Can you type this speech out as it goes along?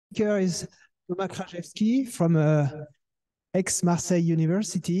Here is Krajewski from ex-Marseille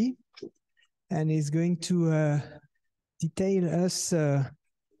University, and he's going to detail us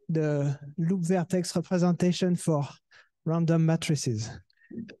the loop vertex representation for random matrices.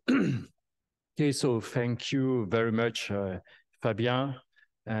 Okay, so thank you very much, Fabien,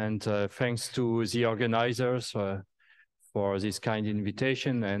 and thanks to the organizers for this kind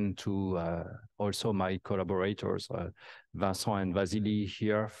invitation, and to also my collaborators, Vincent and Vasily,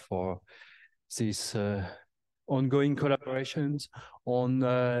 here for this ongoing collaborations on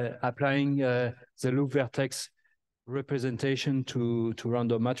applying the loop vertex representation to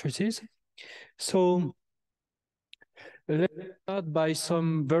random matrices. So let's start by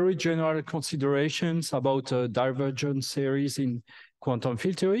some very general considerations about divergent series in quantum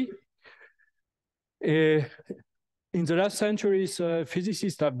field theory. In the last centuries,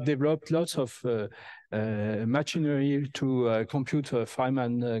 physicists have developed lots of machinery to compute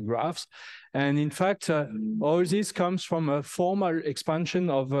Feynman graphs. And in fact, all this comes from a formal expansion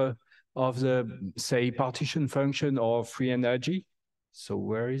of the, say, partition function or free energy. So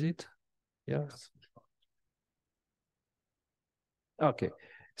where is it? Yes. Okay.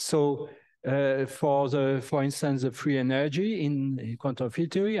 So for instance, the free energy in quantum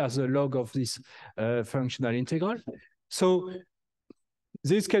field theory as a log of this functional integral. So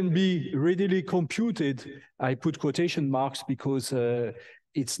this can be readily computed. I put quotation marks because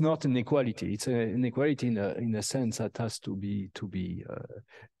it's not an equality. It's an equality in a sense that has to be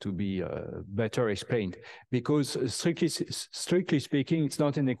better explained. Because strictly speaking, it's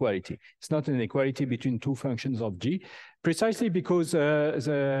not an equality. It's not an equality between two functions of G, precisely because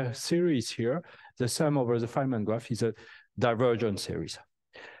the series here, the sum over the Feynman graph, is a divergent series.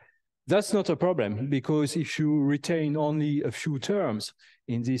 That's not a problem, because if you retain only a few terms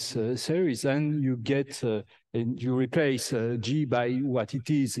in this series, then you get and you replace G by what it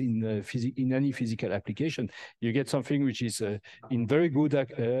is in any physical application. You get something which is in very good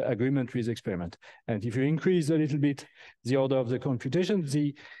agreement with experiment. And if you increase a little bit the order of the computation,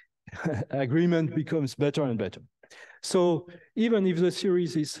 the agreement becomes better and better. So even if the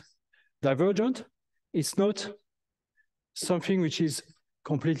series is divergent, it's not something which is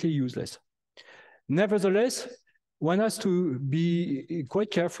completely useless. Nevertheless, one has to be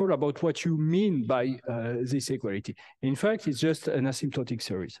quite careful about what you mean by this equality. In fact, it's just an asymptotic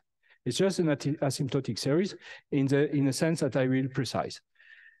series. It's just an asymptotic series in the sense that I will precise.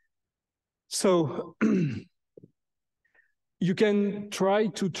 So you can try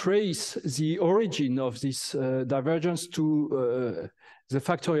to trace the origin of this divergence to the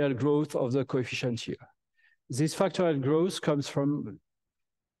factorial growth of the coefficient here. This factorial growth comes from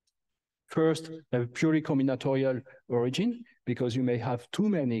first, a purely combinatorial origin, because you may have too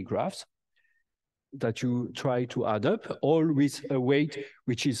many graphs that you try to add up, all with a weight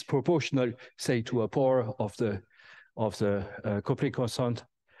which is proportional, say, to a power of the Copley constant.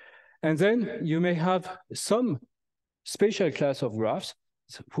 And then you may have some special class of graphs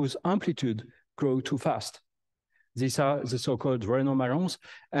whose amplitude grow too fast. These are the so-called Renaud-Marrons,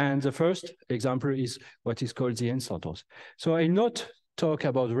 and the first example is what is called the instantos. So I'll not talk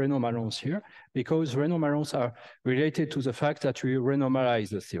about Renaud-Marrons here, because Renaud-Marrons are related to the fact that we renormalize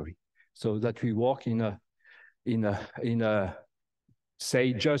the theory, so that we work in a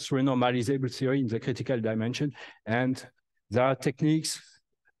say just renormalizable theory in the critical dimension, and there are techniques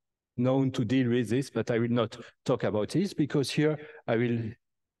known to deal with this, but I will not talk about this, because here I will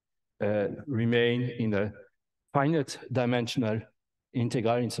remain in a finite dimensional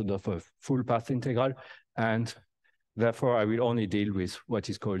integral instead of a full path integral, and therefore I will only deal with what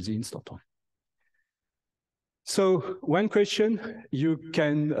is called the instanton. So one question you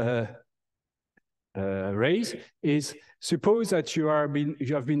can raise is, suppose that you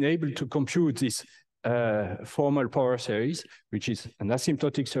have been able to compute this formal power series, which is an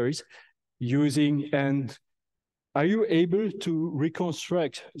asymptotic series, using, and are you able to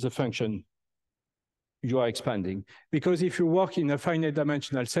reconstruct the function you are expanding? Because if you work in a finite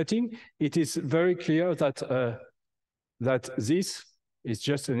dimensional setting, it is very clear that that this is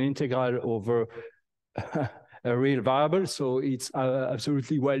just an integral over a real variable, so it's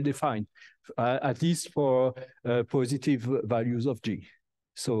absolutely well defined, at least for positive values of G.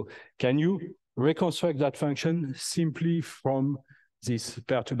 So can you reconstruct that function simply from this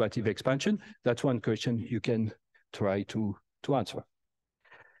perturbative expansion? That's one question you can try to answer.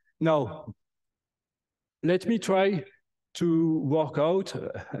 Now, let me try to work out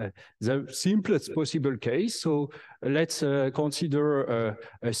the simplest possible case. So let's consider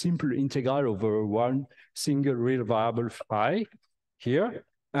a simple integral over one single real variable phi here.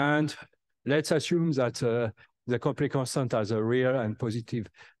 And let's assume that the complete constant as a real and positive,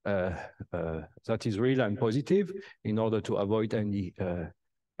 that is real and positive, in order to avoid any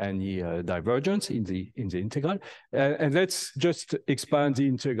divergence in the integral. And let's just expand the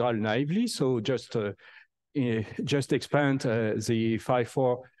integral naively. So just expand the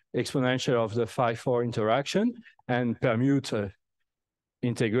phi4 exponential of the phi4 interaction and permute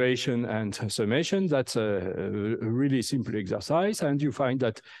integration and summation. That's a really simple exercise, and you find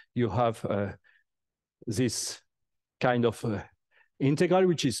that you have this kind of integral,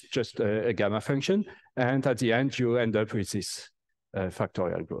 which is just a gamma function, and at the end you end up with this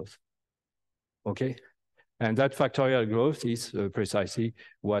factorial growth. Okay, and that factorial growth is precisely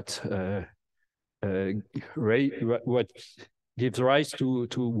what gives rise to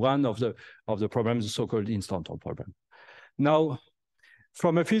one of the problems, the so-called instanton problem. Now,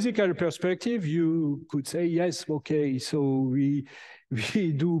 from a physical perspective, you could say, yes, okay, so we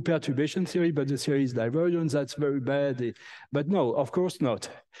do perturbation theory, but the theory is divergent. That's very bad. But no, of course not.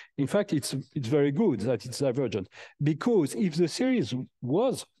 In fact, it's very good that it's divergent, because if the series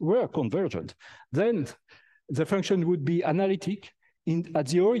were convergent, then the function would be analytic at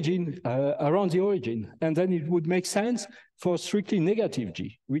the origin, around the origin, and then it would make sense for strictly negative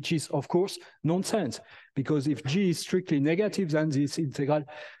G, which is, of course, nonsense, because if G is strictly negative, then this integral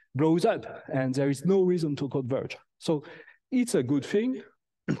blows up, and there is no reason to converge. So it's a good thing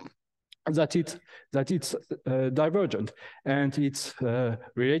that it's divergent, and it's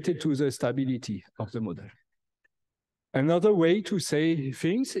related to the stability of the model. Another way to say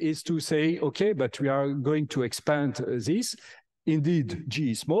things is to say, okay, but we are going to expand this. Indeed,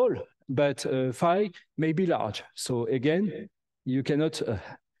 G is small, but phi may be large. So again, you cannot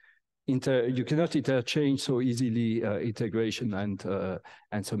interchange so easily integration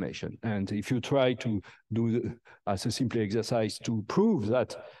and summation. And if you try to do as a simple exercise to prove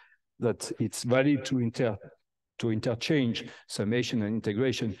that it's valid to interchange summation and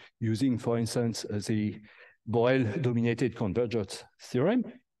integration using, for instance, the Borel-dominated convergence theorem,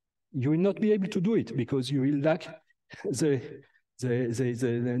 you will not be able to do it because you will lack the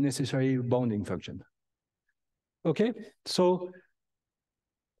necessary bounding function. Okay, so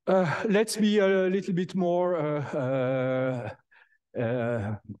let's be a little bit more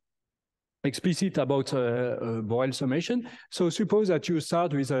explicit about Borel summation. So suppose that you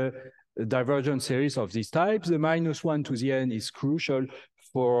start with a divergent series of this type. The -1 to the n is crucial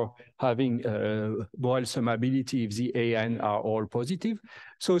for having Borel summability if the an are all positive.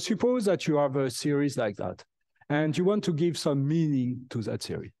 So suppose that you have a series like that, and you want to give some meaning to that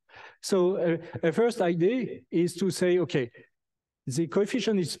series. So a first idea is to say, okay, the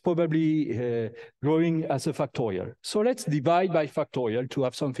coefficient is probably growing as a factorial. So let's divide by factorial to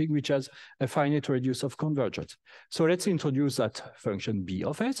have something which has a finite radius of convergence. So let's introduce that function b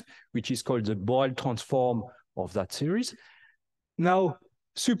of s, which is called the Borel transform of that series. Now,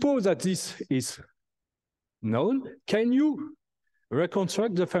 suppose that this is known. Can you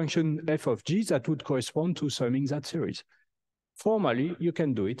reconstruct the function f of g that would correspond to summing that series? Formally, you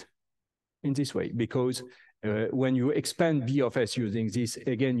can do it in this way, because when you expand b of s using this,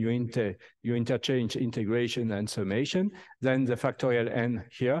 again, you interchange integration and summation, then the factorial n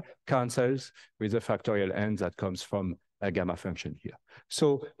here cancels with the factorial n that comes from a gamma function here.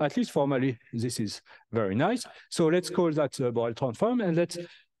 So at least formally, this is very nice. So let's call that the Borel transform, and let's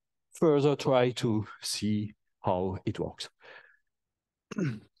further try to see how it works.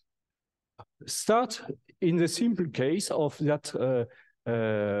 Start in the simple case of that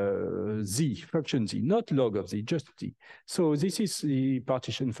z, function z, not log of z, just z. So this is the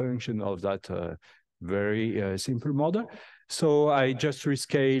partition function of that very simple model. So I just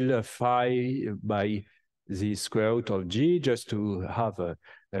rescale phi by the square root of g just to have a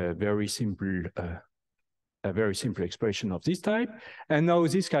very simple expression of this type. And now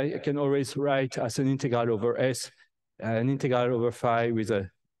this guy can always write as an integral over s, an integral over phi with a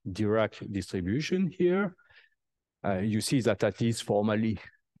Dirac distribution here. You see that at least formally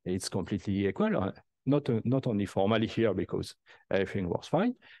it's completely equal, not only formally here because everything works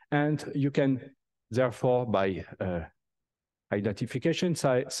fine. And you can therefore by identification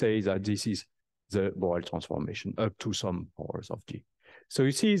say that this is the Borel transformation up to some powers of g. So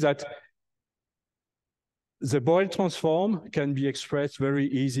you see that the Borel transform can be expressed very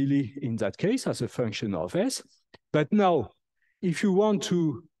easily in that case as a function of s. But now, if you want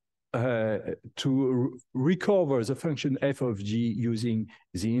to recover the function f of g using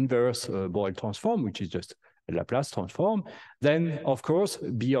the inverse Borel transform, which is just a Laplace transform, then of course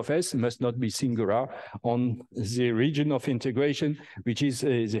b of s must not be singular on the region of integration, which is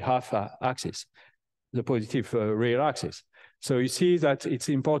the half axis, the positive real axis. So you see that it's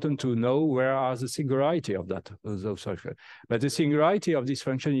important to know where are the singularity of those functions. But the singularity of this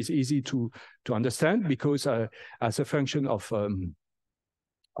function is easy to understand because as a function of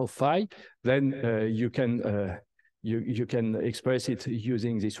phi, then you can express it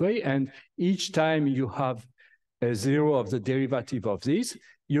using this way. And each time you have a zero of the derivative of this,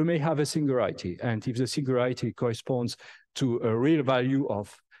 you may have a singularity. And if the singularity corresponds to a real value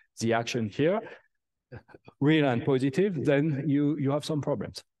of the action here, real and positive, then you have some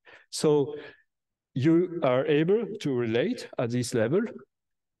problems. So you are able to relate at this level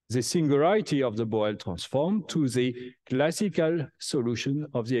the singularity of the Borel transform to the classical solution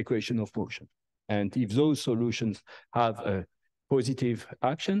of the equation of motion. And if those solutions have a positive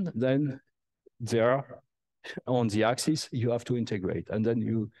action, then they are on the axis you have to integrate, and then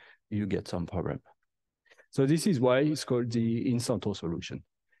you get some problem. So this is why it's called the instanton solution.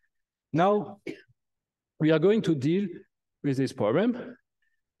 Now, we are going to deal with this problem.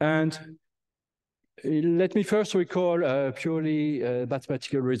 And let me first recall a purely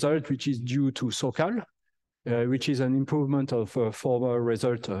mathematical result, which is due to Sokal, which is an improvement of a former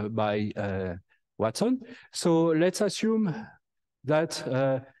result by Watson. So let's assume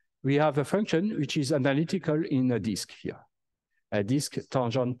that we have a function which is analytical in a disk here, a disk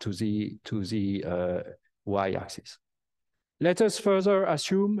tangent to the y-axis. Let us further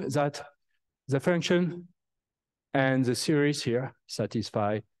assume that the function and the series here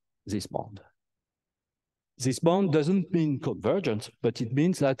satisfy this bound. This bound doesn't mean convergence, but it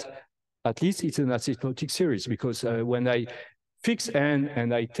means that at least it's an asymptotic series, because when I fix n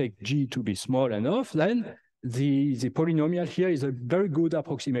and I take g to be small enough, then the polynomial here is a very good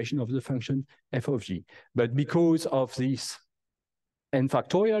approximation of the function f of g. But because of this n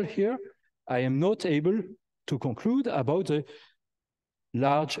factorial here, I am not able to conclude about the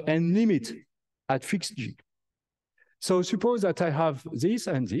large n limit at fixed g. So suppose that I have this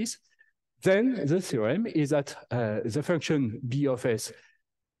and this, then the theorem is that the function b of s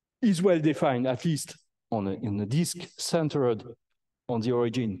is well defined, at least in the disk centered on the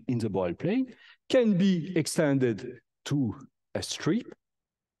origin in the Borel plane, can be extended to a strip,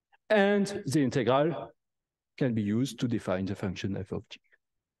 and the integral can be used to define the function f of g.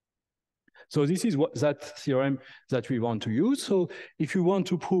 So this is that theorem that we want to use. So if you want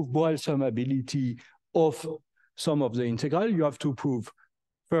to prove Borel summability of some of the integral, you have to prove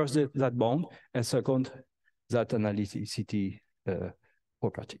first that bound, and second, that analyticity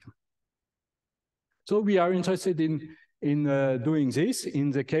property. So we are interested in doing this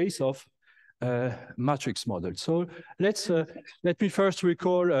in the case of matrix model. So let me first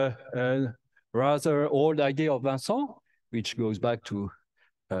recall a rather old idea of Vincent, which goes back to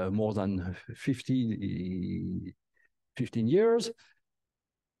more than 15 years.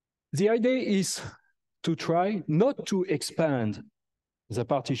 The idea is to try not to expand the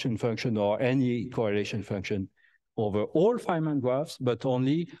partition function or any correlation function over all Feynman graphs, but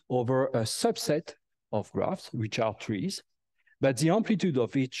only over a subset of graphs, which are trees. But the amplitude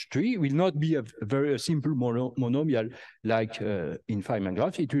of each tree will not be a very simple monomial like in Feynman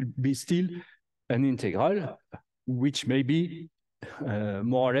graphs. It will be still an integral, which may be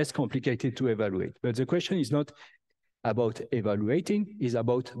more or less complicated to evaluate. But the question is not about evaluating, it's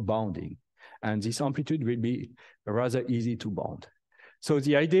about bounding. And this amplitude will be rather easy to bound. So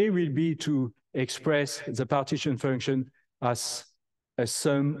the idea will be to express the partition function as a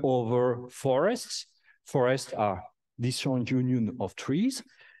sum over forests. Forests are disjoint union of trees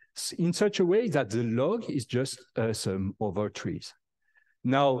in such a way that the log is just a sum over trees.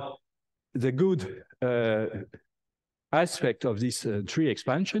 Now, the good aspect of this tree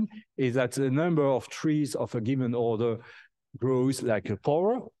expansion is that the number of trees of a given order grows like a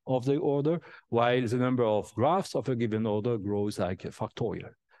power of the order, while the number of graphs of a given order grows like a factorial.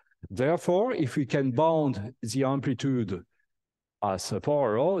 Therefore, if we can bound the amplitude as a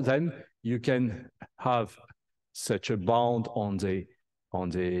power, then you can have such a bound on the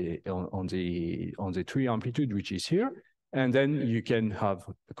tree amplitude, which is here, and then you can have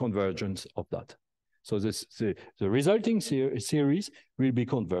a convergence of that. So the resulting series will be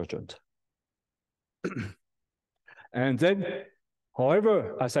convergent. And then,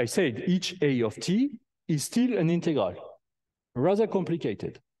 however, as I said, each a of t is still an integral, rather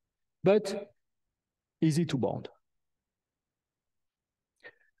complicated, but easy to bound.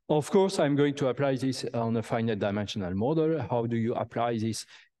 Of course, I'm going to apply this on a finite dimensional model. How do you apply this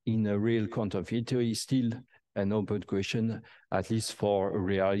in a real quantum field theory? Still an open question, at least for a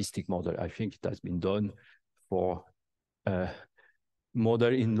realistic model. I think it has been done for a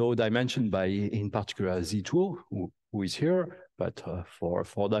model in low dimension by, in particular, Zituo, who is here, but for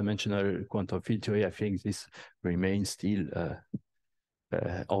four-dimensional quantum field theory, I think this remains still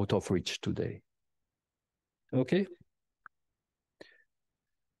out of reach today. Okay.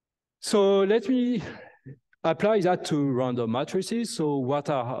 So let me apply that to random matrices. So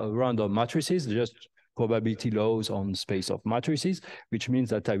what are random matrices? Just probability laws on space of matrices, which means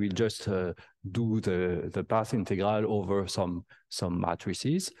that I will just do the path integral over some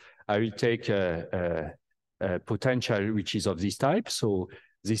matrices. I will take a potential which is of this type. So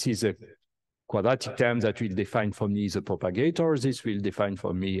this is a quadratic term that will define for me the propagator. This will define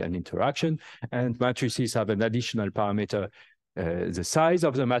for me an interaction. And matrices have an additional parameter, the size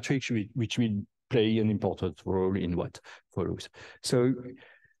of the matrix, which will play an important role in what follows. So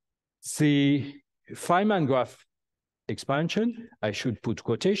the Feynman graph expansion, I should put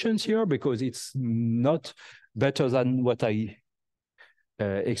quotations here because it's not better than what I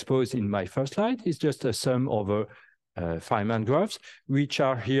exposed in my first slide. It's just a sum over Feynman graphs, which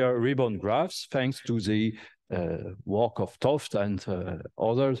are here ribbon graphs, thanks to the work of Toft and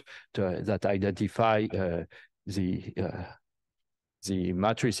others that identify the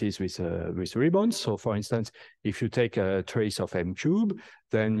matrices with ribbons. So for instance, if you take a trace of M cube,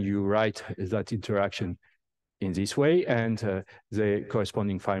 then you write that interaction in this way, and the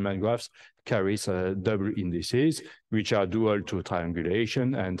corresponding Feynman graphs carries double indices, which are dual to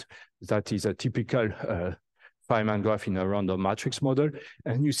triangulation, and that is a typical Feynman graph in a random matrix model.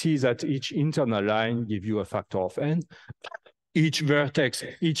 And you see that each internal line gives you a factor of n. Each vertex,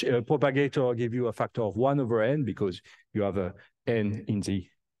 each propagator gives you a factor of 1 over n, because you have a n in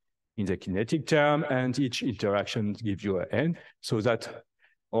the kinetic term, and each interaction gives you a n, so that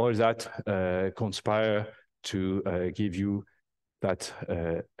all that conspire to give you that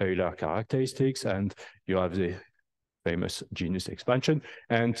Euler characteristics, and you have the famous genus expansion.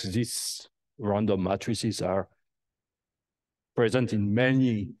 And these random matrices are present in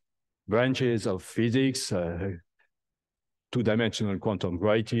many branches of physics, two-dimensional quantum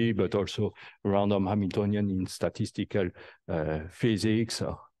gravity, but also random Hamiltonian in statistical physics,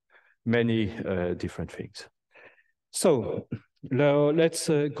 many different things. So let's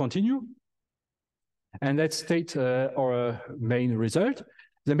continue. And let's state our main result.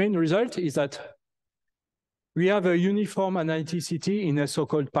 The main result is that we have a uniform analyticity in a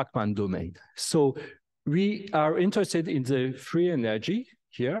so-called Pacman domain. So we are interested in the free energy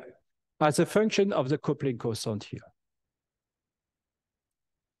here as a function of the coupling constant here.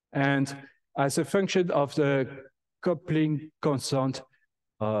 And as a function of the coupling constant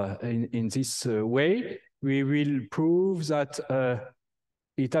in this way, we will prove that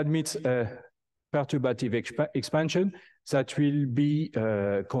it admits a perturbative expansion that will be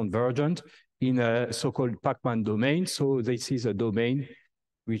convergent in a so-called Pacman domain. So this is a domain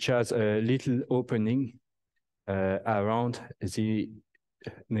which has a little opening around the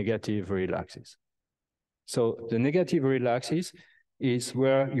negative real axis. So the negative real axis is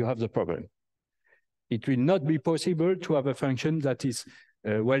where you have the problem. It will not be possible to have a function that is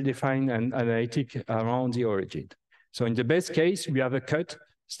well-defined and analytic around the origin. So in the best case, we have a cut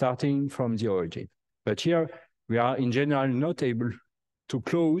starting from the origin. But here, we are in general not able to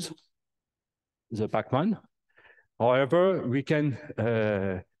close the Pacman. However, we can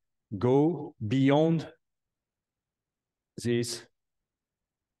go beyond this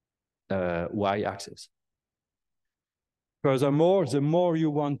y-axis. Furthermore, the more you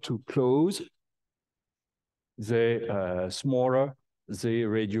want to close, the smaller the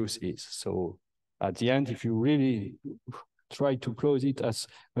radius is. So at the end, if you really try to close it as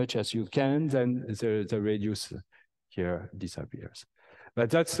much as you can, then the radius here disappears. But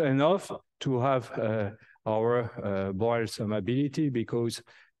that's enough to have our Borel summability, because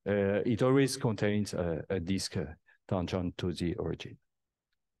it always contains a disk tangent to the origin.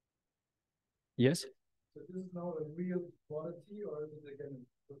 Yes? So this is now a real quality, or is it again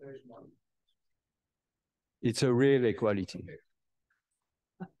quotation mark? It's a real equality.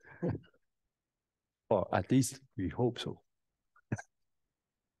 Okay. Or at least we hope so.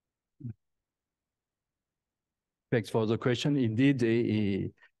 Thanks for the question. Indeed,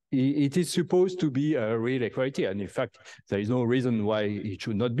 it is supposed to be a real equality. And in fact, there is no reason why it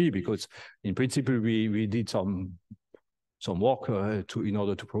should not be, because in principle, we did some work in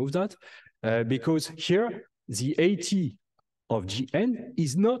order to prove that. Because here, the AT of Gn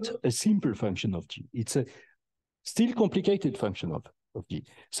is not a simple function of G. It's a still complicated function of G.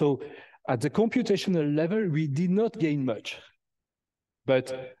 So at the computational level, we did not gain much.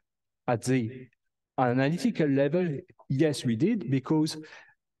 But at the analytical level, yes, we did, because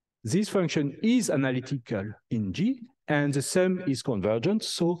this function is analytical in G, and the sum is convergent.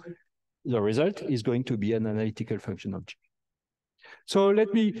 So the result is going to be an analytical function of G. So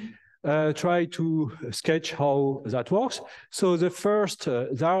let me try to sketch how that works. So the first,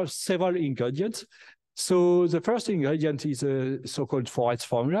 there are several ingredients. So the first ingredient is a so-called forest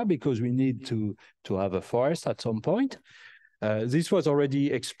formula, because we need to have a forest at some point. This was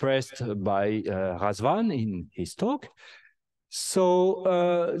already expressed by Razvan in his talk.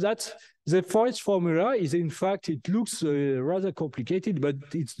 So that's the forest formula is, in fact, it looks rather complicated, but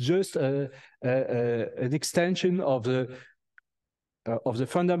it's just an extension of the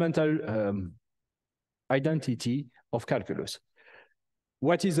fundamental identity of calculus.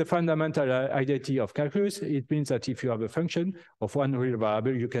 What is the fundamental identity of calculus? It means that if you have a function of one real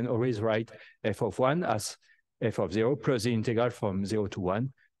variable, you can always write f of 1 as f of 0 plus the integral from 0 to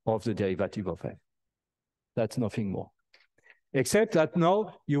 1 of the derivative of f. That's nothing more. Except that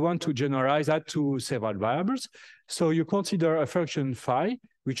now you want to generalize that to several variables. So you consider a function phi,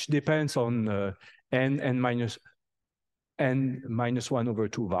 which depends on n minus 1 over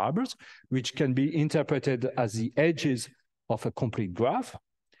 2 variables, which can be interpreted as the edges of a complete graph.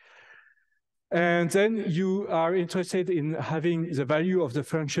 And then you are interested in having the value of the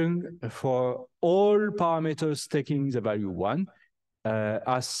function for all parameters taking the value 1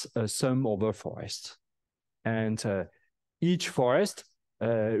 as a sum over forest. And each forest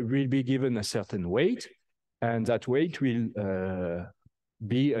will be given a certain weight, and that weight will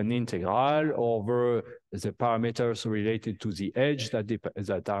be an integral over the parameters related to the edge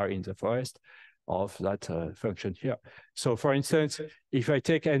that are in the forest of that function here. So for instance, if I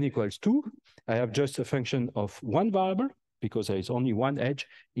take n equals 2, I have just a function of one variable, because there is only one edge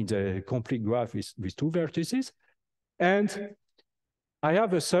in the complete graph with two vertices. And I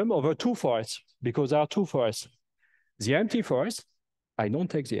have a sum over two forests, because there are two forests. The empty forest, I don't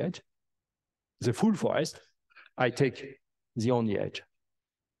take the edge. The full forest, I take the only edge.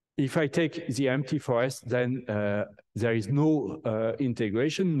 If I take the empty forest, then there is no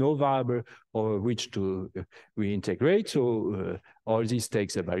integration, no variable over which to reintegrate. So all this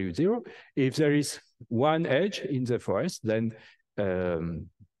takes a value 0. If there is one edge in the forest, then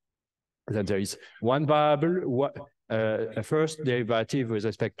there is one variable, a first derivative with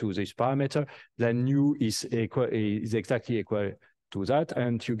respect to this parameter, then nu is exactly equal to that,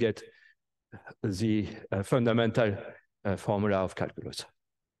 and you get the fundamental formula of calculus.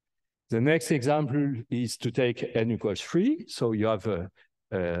 The next example is to take n equals 3. So you have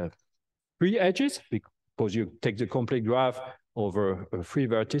 3 edges, because you take the complete graph over 3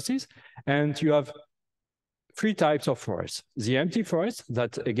 vertices, and you have 3 types of forests. The empty forest,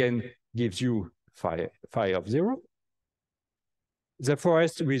 that again gives you phi of 0. The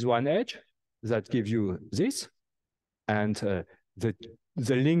forest with one edge, that gives you this. And the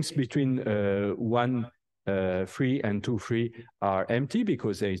links between 1, 3 and 2, 3 are empty,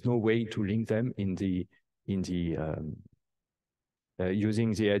 because there is no way to link them in the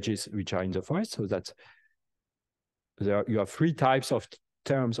using the edges which are in the forest. So that's you have 3 types of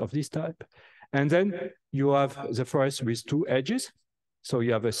terms of this type. And then you have the forest with 2 edges. So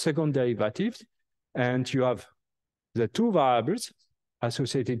you have a second derivative, and you have the 2 variables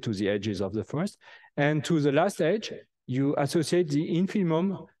associated to the edges of the forest. And to the last edge, you associate the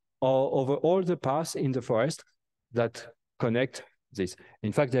infimum over all the paths in the forest that connect this.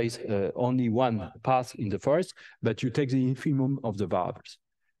 In fact, there is only one path in the forest, but you take the infimum of the variables.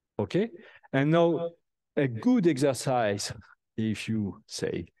 Okay? And now, a good exercise, if you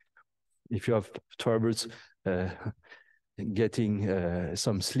have troubles getting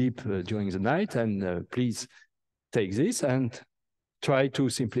some sleep during the night, and please take this and try to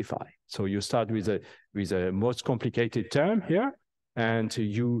simplify. So you start with a most complicated term here, and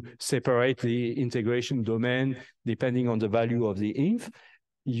you separate the integration domain depending on the value of the inf.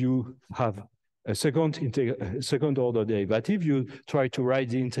 You have a second order derivative. You try to write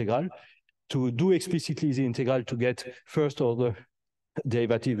the integral, to do explicitly the integral to get first order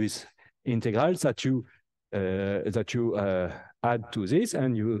derivative with integrals that you add to this,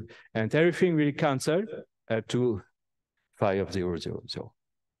 and everything will cancel up to phi of 0, 0, 0.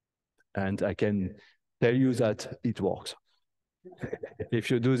 And I can tell you that it works. If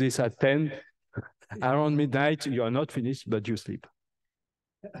you do this at 10, around midnight, you are not finished, but you sleep.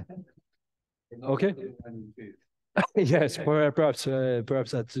 Okay? Yes, perhaps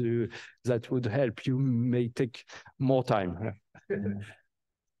that would help. You may take more time.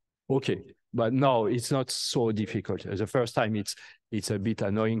 Okay, but no, it's not so difficult. The first time it's a bit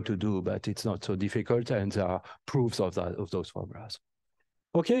annoying to do, but it's not so difficult, and there are proofs of those formulas.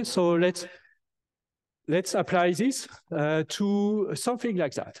 Okay, so let's apply this to something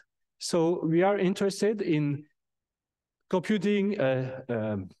like that. So we are interested in computing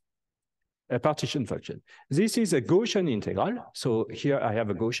a a partition function. This is a Gaussian integral. So here I have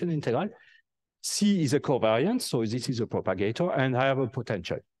a Gaussian integral. C is a covariance, so this is a propagator, and I have a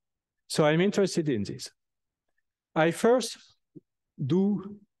potential. So I'm interested in this. I first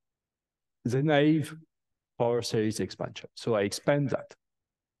do the naive power series expansion. So I expand that.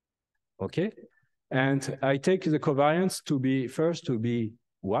 Okay? And I take the covariance to be first to be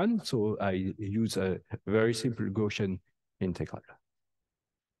 1. So I use a very simple Gaussian integral.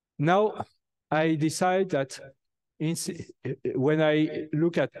 Now I decide that when I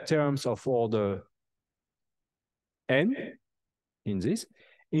look at terms of order n in this,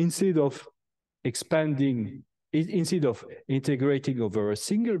 instead of integrating over a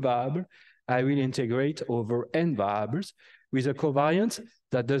single variable, I will integrate over n variables with a covariance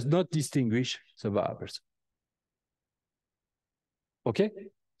that does not distinguish the variables. Okay?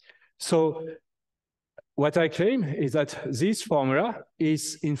 So what I claim is that this formula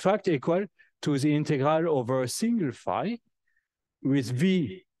is in fact equal to the integral over a single phi with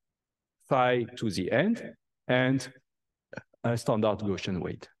v phi to the end and a standard Gaussian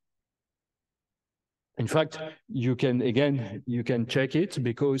weight. In fact, you can check it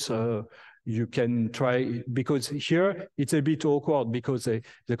because you can try, because here it's a bit awkward because the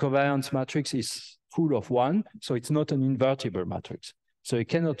covariance matrix is full of 1, so it's not an invertible matrix. So you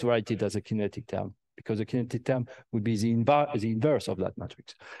cannot write it as a kinetic term, because the kinetic term would be the inverse of that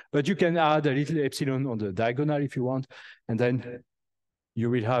matrix. But you can add a little epsilon on the diagonal if you want, and then you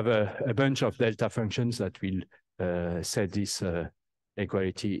will have a bunch of delta functions that will set this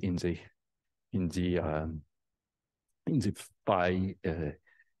equality in the phi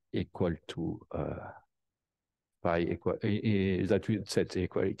equal to phi equal that will set the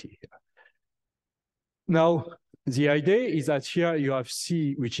equality here. Now, the idea is that here you have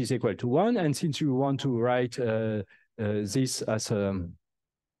C, which is equal to 1, and since you want to write this as a,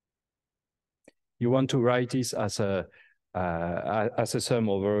 sum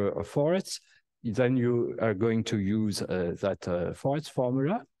over forests, then you are going to use that forest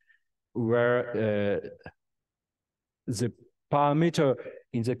formula, where the parameter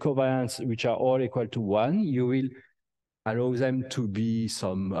in the covariance, which are all equal to 1, you will allow them to be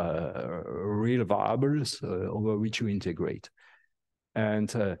some real variables over which you integrate. And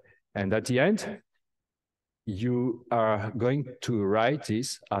at the end, you are going to write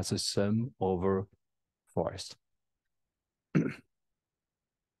this as a sum over forest.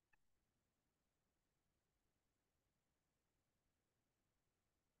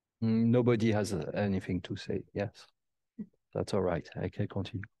 Nobody has anything to say. Yes, that's all right. I can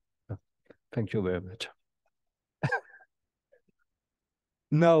continue. Thank you very much.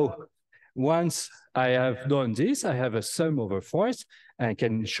 Now, once I have done this, I have a sum over forest. I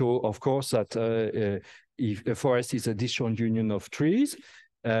can show, of course, that if a forest is a disjoint union of trees,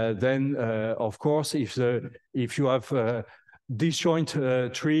 then, of course, if you have disjoint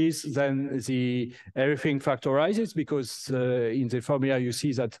trees, then everything factorizes, because in the formula you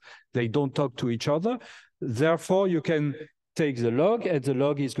see that they don't talk to each other. Therefore, you can take the log, and the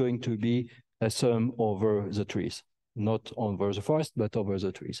log is going to be a sum over the trees, not over the forest, but over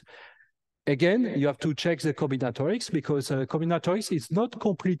the trees. Again, you have to check the combinatorics, because combinatorics is not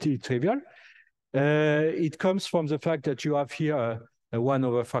completely trivial. It comes from the fact that you have here a 1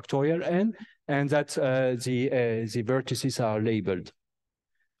 over factorial n, and that the vertices are labeled.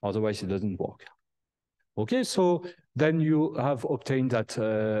 Otherwise, it doesn't work. Okay, so then you have obtained that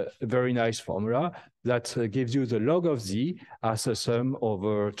very nice formula that gives you the log of z as a sum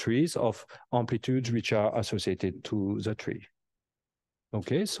over trees of amplitudes which are associated to the tree.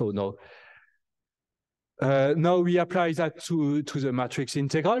 Okay, so now we apply that to the matrix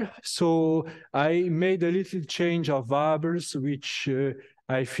integral. So I made a little change of variables, which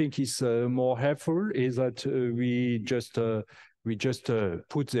I think is more helpful, is that we just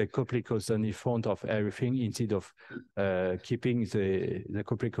put the coupling constant in front of everything instead of keeping the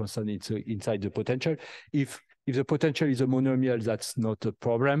coupling constant inside the potential. If the potential is a monomial, that's not a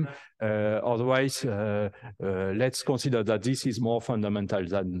problem. Otherwise, let's consider that this is more fundamental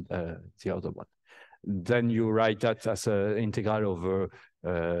than the other one. Then you write that as an integral over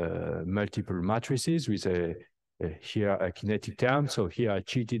multiple matrices with here a kinetic term. So here I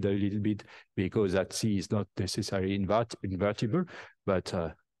cheated a little bit because that C is not necessarily invertible, but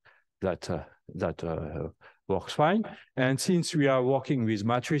that works fine. And since we are working with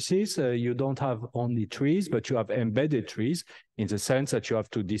matrices, you don't have only trees, but you have embedded trees, in the sense that you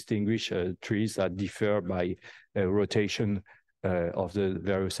have to distinguish trees that differ by rotation of the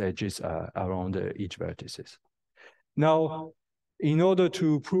various edges around each vertices. Now, in order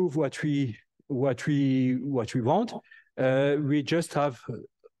to prove what we want, we just have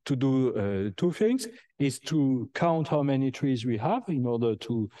to do two things: is to count how many trees we have in order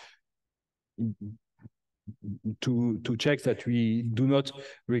to check that we do not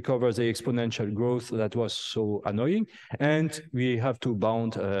recover the exponential growth that was so annoying, and we have to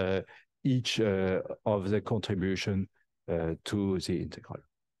bound each of the contribution to the integral.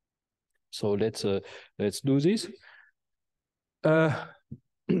 So let's do this.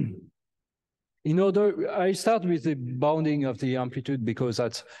 In order, I start with the bounding of the amplitude because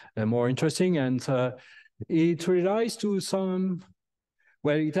that's more interesting, and it relies to some.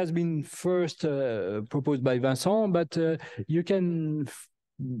 Well, it has been first proposed by Vincent, but you can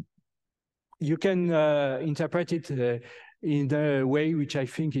interpret it in a way which I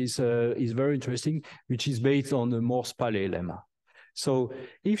think is very interesting, which is based on the Morse-Palais lemma. So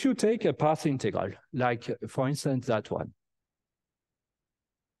if you take a path integral, like for instance that one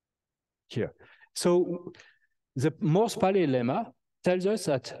here, so the Morse-Palais lemma tells us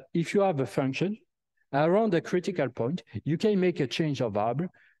that if you have a function around a critical point, you can make a change of variable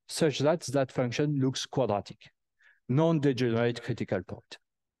such that that function looks quadratic, non-degenerate critical point.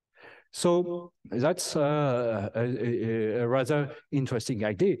 So that's a rather interesting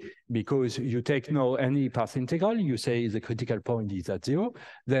idea, because you take now any path integral, you say the critical point is at 0,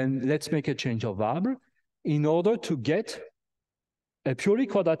 then let's make a change of variable in order to get a purely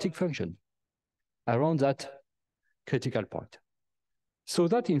quadratic function around that critical point. So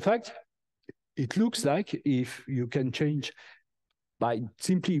that in fact, it looks like if you can change by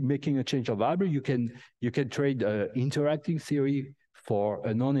simply making a change of variable, you can trade interacting theory for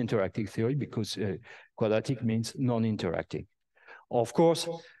a non-interacting theory, because quadratic means non-interacting. Of course,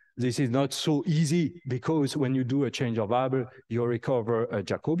 this is not so easy, because when you do a change of variable, you recover a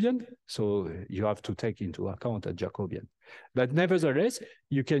Jacobian, so you have to take into account a Jacobian. But nevertheless,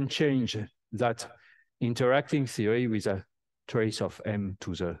 you can change that interacting theory with a trace of m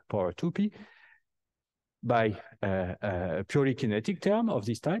to the power 2p by a purely kinetic term of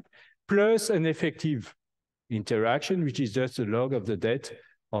this type, plus an effective interaction, which is just the log of the det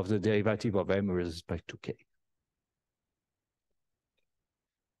of the derivative of m with respect to k.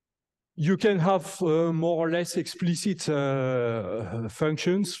 You can have more or less explicit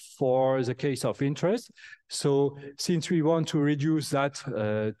functions for the case of interest. So since we want to reduce that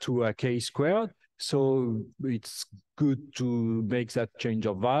to a k squared, so it's good to make that change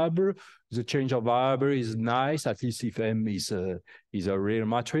of variable. The change of variable is nice, at least if M is a real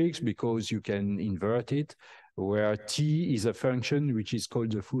matrix, because you can invert it, where T is a function which is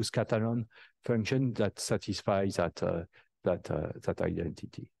called the Fuchs-Catalan function that satisfies that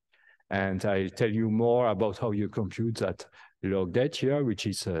identity. And I'll tell you more about how you compute that log det here, which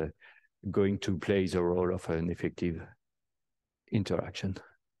is going to play the role of an effective interaction.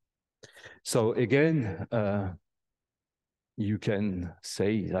 So again, you can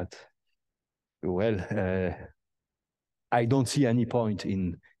say that, well, I don't see any point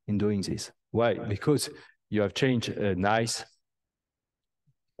in doing this. Why? Because you have changed a nice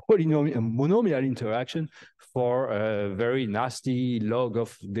monomial interaction for a very nasty log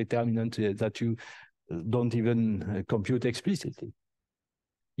of determinant that you don't even compute explicitly.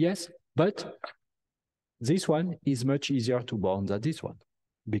 Yes, but this one is much easier to bound than this one,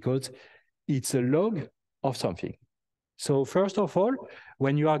 because it's a log of something. So first of all,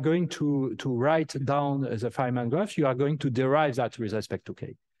 when you are going to write down the Feynman graph, you are going to derive that with respect to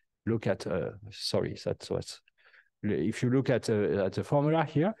k. Look at, sorry, that's what's, if you look at the formula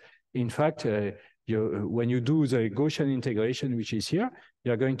here, in fact, when you do the Gaussian integration, which is here,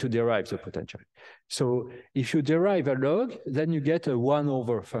 you are going to derive the potential. So if you derive a log, then you get a 1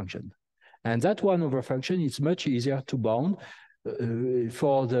 over function. And that 1 over function is much easier to bound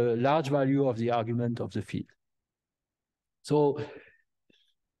for the large value of the argument of the field. So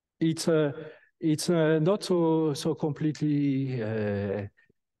it's not so completely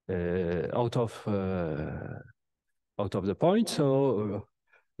out of the point. So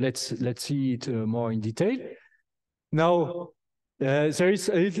let's see it more in detail. Now there is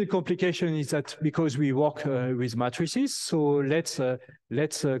a little complication, is that because we work with matrices, so let's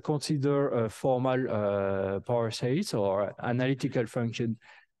consider a formal power series or analytical function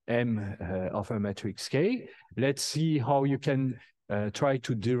m of a matrix k. Let's see how you can try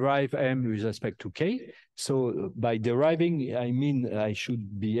to derive m with respect to k. So by deriving, I mean I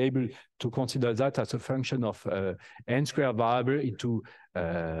should be able to consider that as a function of n square variable into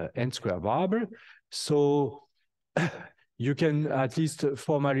n square variable. So you can at least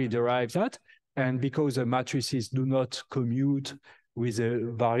formally derive that. And because the matrices do not commute with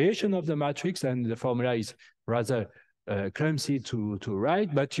the variation of the matrix, and the formula is rather clumsy to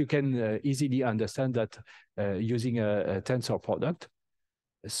write, but you can easily understand that using a tensor product.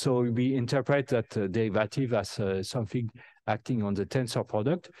 So we interpret that derivative as something acting on the tensor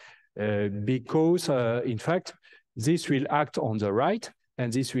product because, in fact, this will act on the right,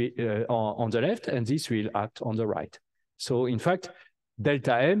 and this will on the left, and this will act on the right. So, in fact,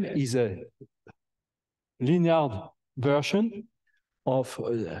 delta m is a linear version of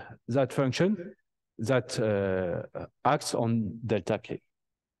that function that acts on delta k.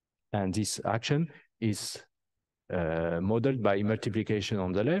 And this action is modeled by multiplication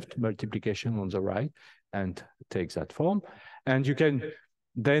on the left, multiplication on the right, and takes that form. And you can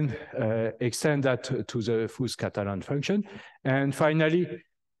then extend that to the Fuchs-Catalan function. And finally,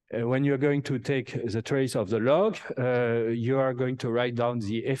 when you're going to take the trace of the log, you are going to write down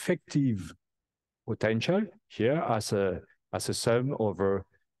the effective potential here as a sum over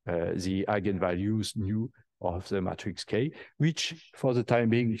the eigenvalues nu of the matrix K, which for the time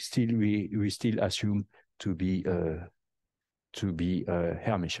being still we still assume to be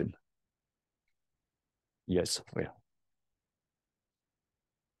Hermitian. Yes, well.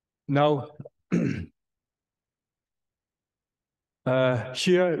 Now,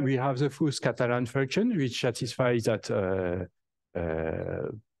 here we have the Fuchs-Catalan function, which satisfies that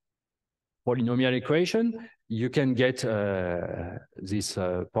polynomial equation. You can get this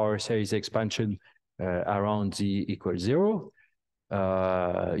power series expansion around z equals 0.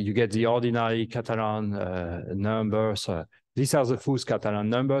 You get the ordinary Catalan numbers. These are the Fuchs-Catalan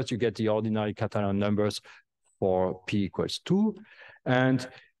numbers. You get the ordinary Catalan numbers for p equals 2. And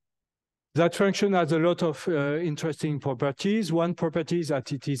that function has a lot of interesting properties. One property is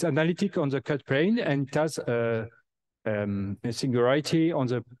that it is analytic on the cut plane, and it has a singularity on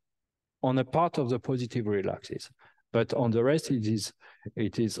a part of the positive real axis. But on the rest, it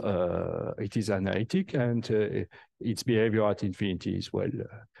is analytic, and its behavior at infinity is well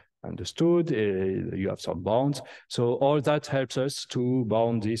understood. You have some bounds, so all that helps us to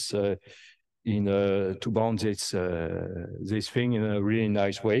bound this this thing in a really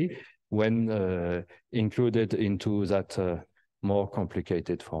nice way when included into that more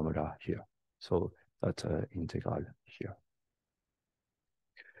complicated formula here. So that integral here.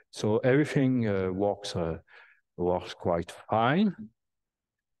 So everything works quite fine.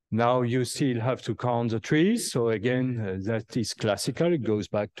 Now you still have to count the trees. So again, that is classical. It goes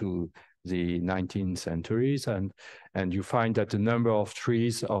back to the 19th centuries, and you find that the number of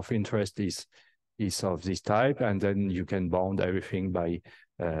trees of interest is of this type, and then you can bound everything by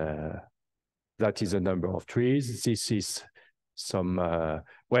that is a number of trees. This is some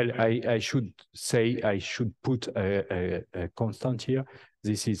well, I should say I should put a constant here.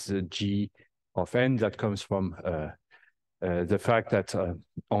 This is the g of n that comes from the fact that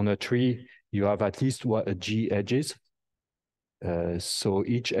on a tree you have at least g edges. So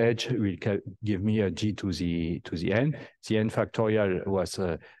each edge will give me a g to the n. The n factorial was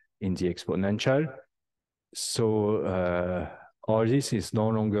in the exponential. So all this is no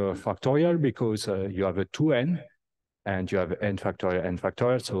longer factorial because you have a 2n and you have n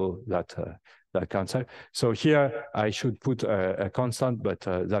factorial, so that cancels. So here I should put a constant, but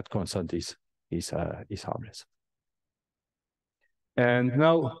that constant is harmless. And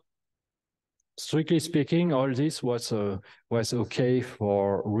now, strictly speaking, all this was okay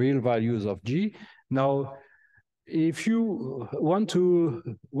for real values of g. Now, if you want to,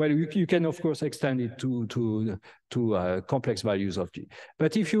 well, you can of course extend it to complex values of g.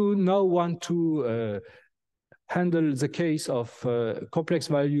 But if you now want to handle the case of complex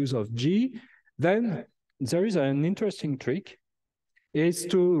values of g, then there is an interesting trick. It's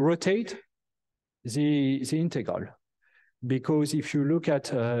to rotate the integral. Because if you look at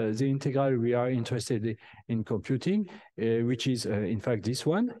the integral we are interested in computing, which is in fact this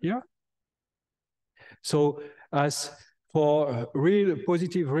one here. So as for real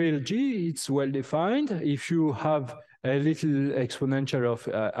positive real g, it's well defined. If you have a little exponential of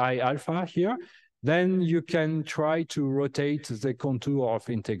I alpha here, then you can try to rotate the contour of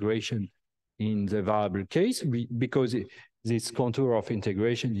integration in the variable case, because this contour of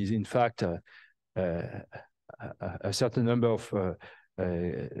integration is in fact a certain number of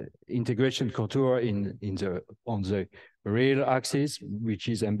integration contour on the real axis, which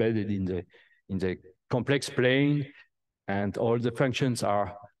is embedded in the complex plane, and all the functions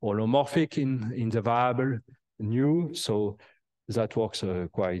are holomorphic in the variable nu, so that works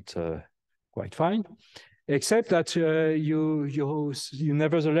quite fine. Except that you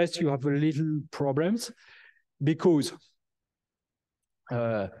nevertheless you have a little problems, because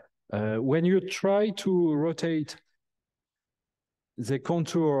when you try to rotate the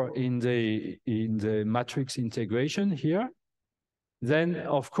contour in the matrix integration here, then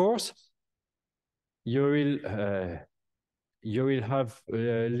of course you will you will have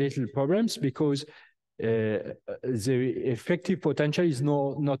little problems because the effective potential is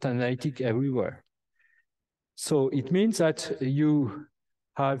not analytic everywhere. So it means that you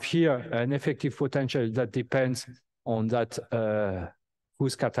have here an effective potential that depends on that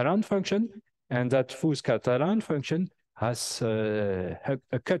Fuchs-Catalan function, and that Fuchs-Catalan function has a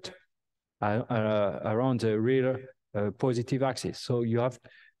cut around the real positive axis. So you have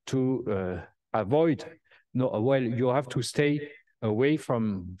to avoid, you have to stay away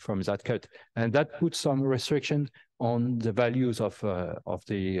from that cut, and that puts some restriction on the values of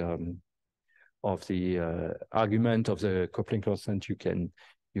the argument of the coupling constant you can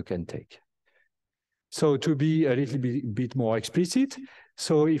take. So to be a little bit more explicit,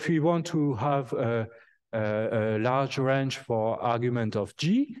 so if we want to have a large range for argument of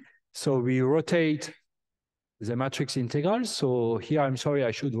G, so we rotate the matrix integral. So here, I'm sorry,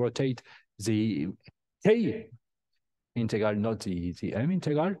 I should rotate the K integral, not the M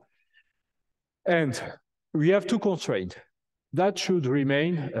integral. And we have two constraints. That should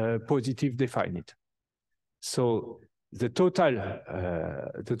remain positive definite. So the total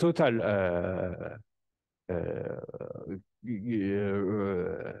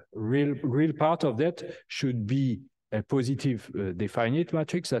real part of that should be a positive definite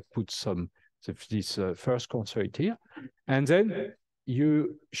matrix that puts this first constraint here. And then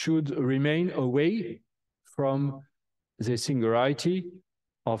you should remain away from the singularity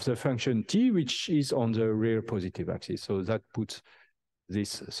of the function t, which is on the real positive axis. So that puts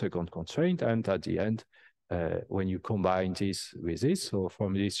this second constraint. And at the end, when you combine this with this, so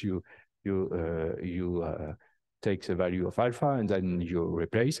from this you take the value of alpha and then you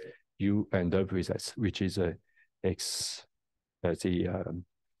replace, you end up with S, which is the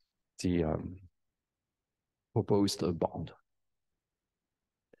proposed bound.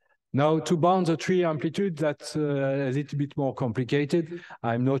 Now, to bound the tree amplitude, that's a little bit more complicated.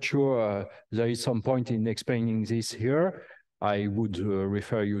 I'm not sure there is some point in explaining this here. I would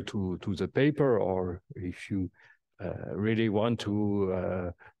refer you to the paper, or if you really want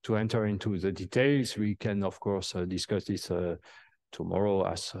to enter into the details, we can, of course, discuss this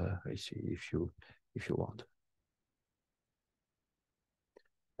tomorrow if you want.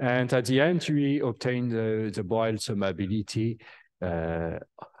 And at the end, we obtain the Boyle summability,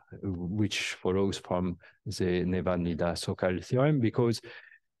 which follows from the Nevanlinna-Sokal theorem, because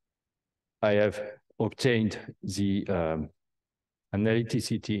I have obtained the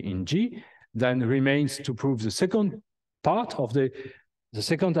analyticity in G. Then remains to prove the second part of the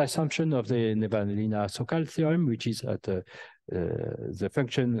second assumption of the Nevanlinna-Sokal theorem, which is at the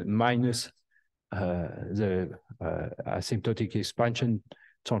function minus the asymptotic expansion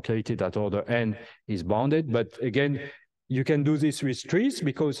truncated at order n is bounded. But again, you can do this with trees,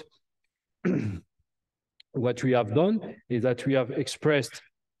 because what we have done is that we have expressed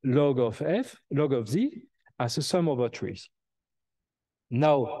log of z as a sum over trees.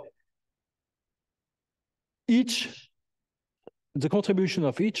 Now, the contribution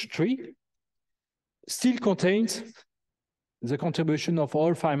of each tree still contains the contribution of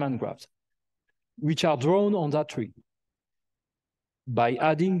all Feynman graphs, which are drawn on that tree by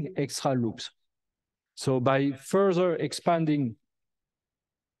adding extra loops. So by further expanding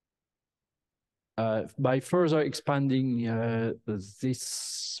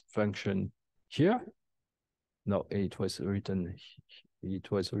this function here, no, it was written.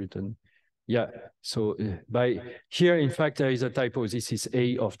 Yeah, so by here, in fact, there is a typo. This is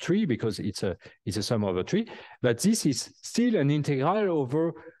A of 3 because it's a sum over 3, but this is still an integral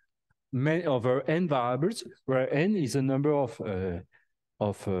over n variables, where n is a number of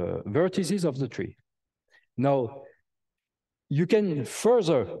vertices of the tree. Now, you can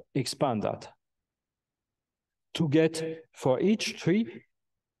further expand that to get for each tree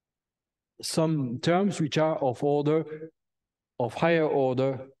some terms which are of higher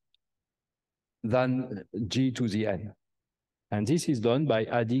order than G to the n. And this is done by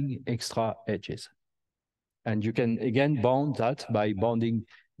adding extra edges. And you can again bound that by bounding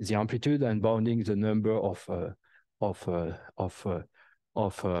the amplitude and bounding the number of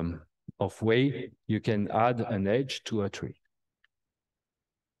way you can add an edge to a tree.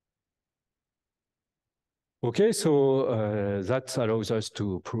 Okay, so that allows us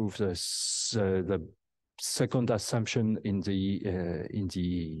to prove this, the second assumption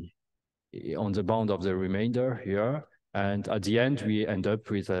on the bound of the remainder here, and at the end we end up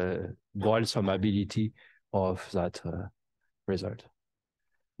with a Boyle summability of that result.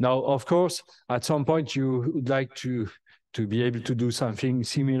 Now, of course, at some point you would like to be able to do something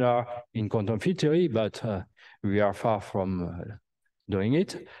similar in quantum field theory, but we are far from doing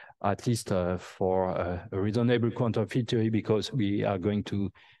it. at least for a reasonable quantum field theory, because we are going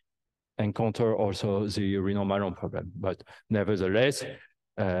to encounter also the Riemann-Malon problem. But nevertheless,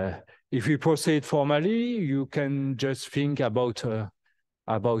 if we proceed formally, you can just think about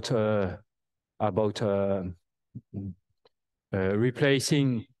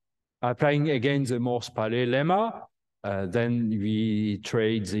applying again the Morse-Palais lemma. Then we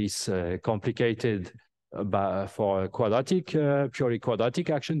trade this complicated for a quadratic, purely quadratic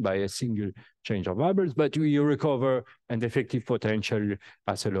action by a single change of variables, but we recover an effective potential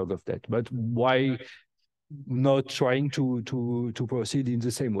as a log of that. But why not trying to proceed in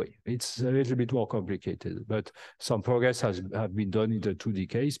the same way? It's a little bit more complicated, but some progress has been done in the 2D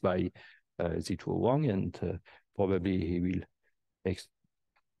case by Zituo Wang, and probably he will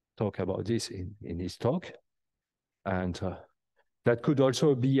talk about this in his talk. And that could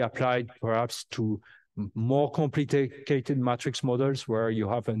also be applied perhaps to more complicated matrix models where you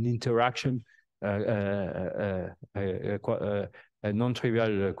have an interaction, a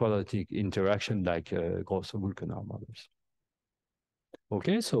non-trivial quadratic interaction like Grosso-Vulkenar models.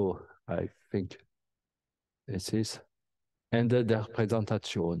 Okay, so I think this is ended the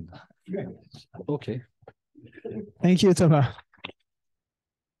presentation. Okay. Thank you, Thomas.